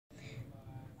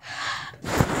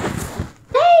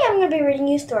to be reading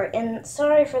you a story, and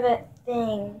sorry for that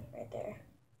thing right there.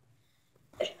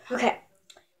 Okay,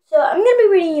 so I'm going to be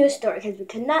reading you a story because we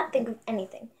could not think of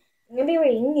anything. I'm going to be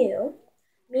reading you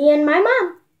Me and My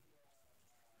Mom.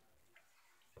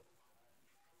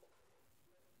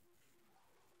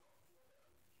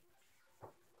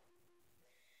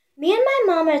 Me and my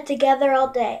mom are together all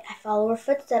day. I follow her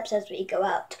footsteps as we go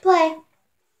out to play.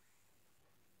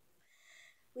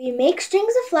 We make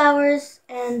strings of flowers,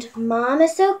 and Mom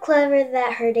is so clever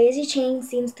that her daisy chain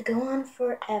seems to go on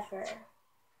forever.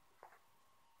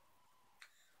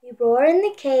 We roar in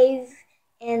the cave,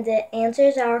 and it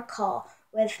answers our call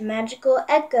with magical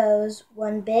echoes,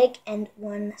 one big and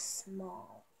one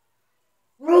small.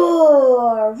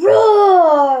 Roar,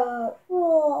 roar,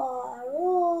 roar,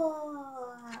 roar.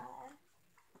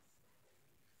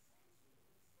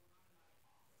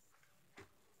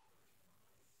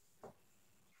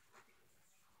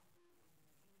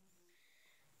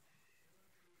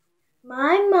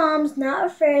 My mom's not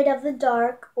afraid of the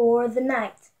dark or the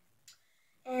night,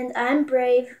 and I'm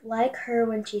brave like her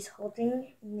when she's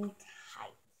holding me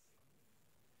tight.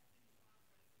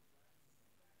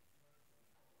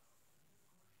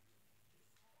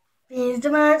 Beans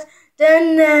the ones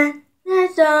done that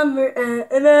summer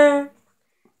ever.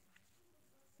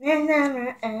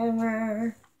 Summer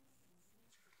ever.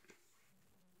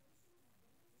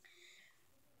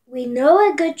 We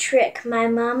know a good trick, my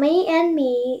mommy and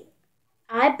me.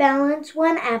 I balance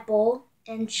one apple,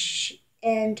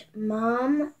 and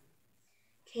Mom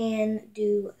can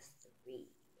do three.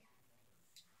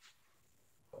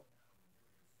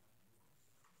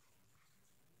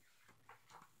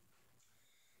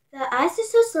 The ice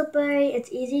is so slippery,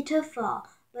 it's easy to fall,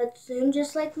 but soon,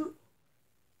 just like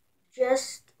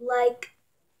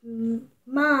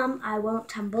Mom, I won't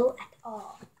tumble at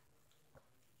all.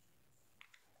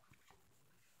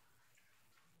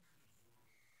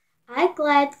 I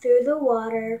glide through the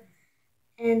water,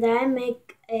 and I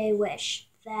make a wish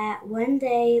that one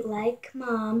day, like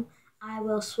Mom, I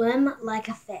will swim like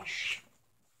a fish.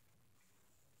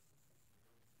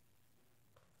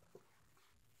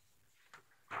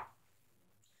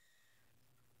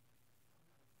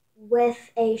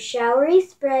 With a showery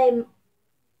spray,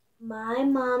 my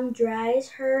mom dries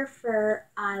her fur.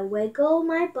 I wiggle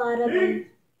my bottom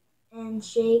and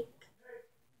shake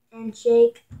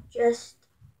just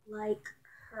like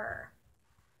her.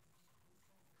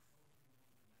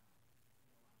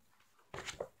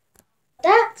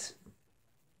 That.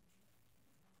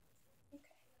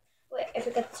 Wait, I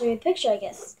forgot to read the picture, I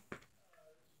guess.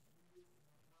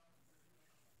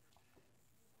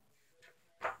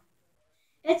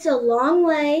 It's a long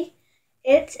way.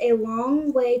 It's a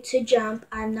long way to jump.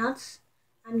 I'm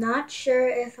not sure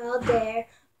if I'll dare,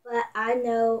 but I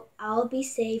know I'll be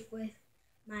safe with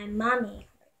my mommy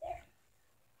right there.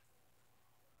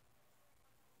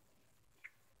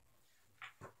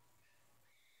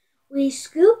 We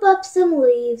scoop up some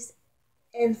leaves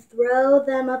and throw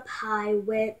them up high,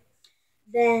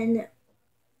 then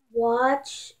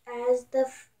watch as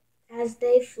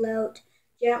they float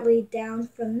gently down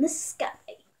from the sky.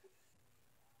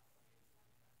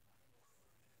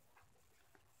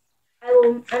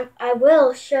 I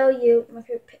will show you my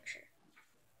favorite picture.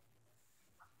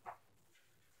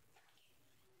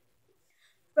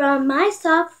 From my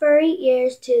soft furry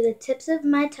ears to the tips of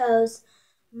my toes,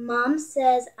 Mom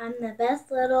says I'm the best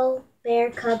little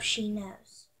bear cub she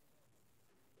knows.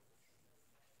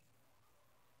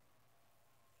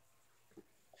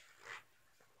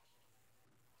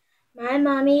 My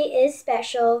mommy is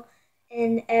special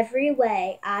in every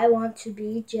way. I want to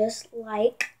be just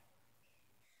like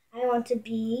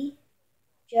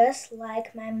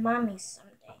my mommy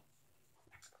someday.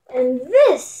 And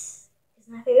this is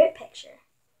my favorite picture.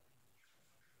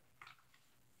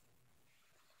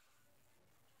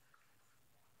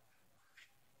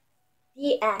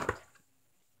 The end.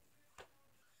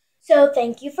 So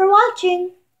thank you for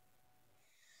watching.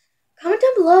 Comment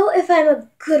down below if I'm a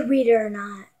good reader or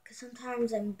not, because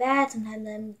sometimes I'm bad, sometimes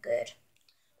I'm good.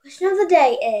 Question of the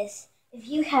day is, if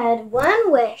you had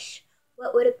one wish,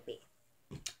 what would it be?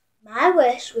 My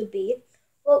wish would be,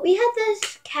 well, we had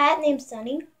this cat named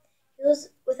Sunny. He was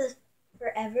with us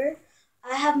forever.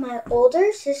 I have my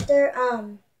older sister,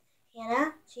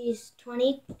 Hannah. She's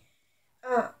 20.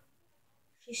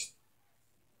 She's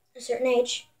a certain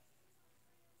age.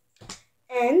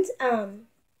 And,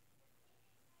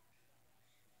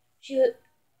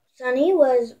 Sunny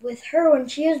was with her when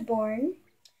she was born,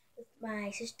 with my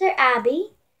sister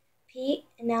Abby, Pete,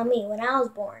 and now me when I was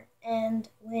born. And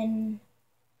when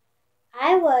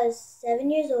I was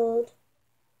 7 years old,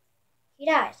 he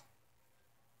died.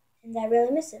 and I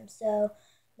really miss him. So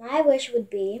my wish would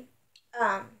be,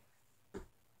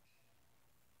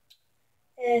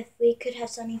 if we could have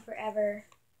Sunny forever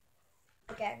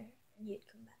again, and he'd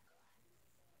come back.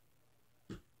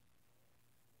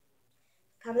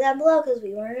 Comment down below because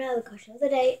we want to know. The question of the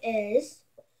day is,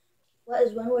 what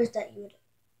is one wish that you would?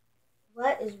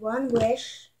 What is one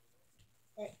wish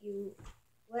that you?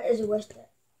 What is a wish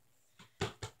that?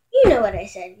 You know what I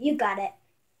said. You got it.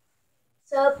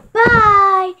 So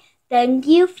bye. Thank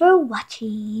you for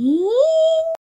watching.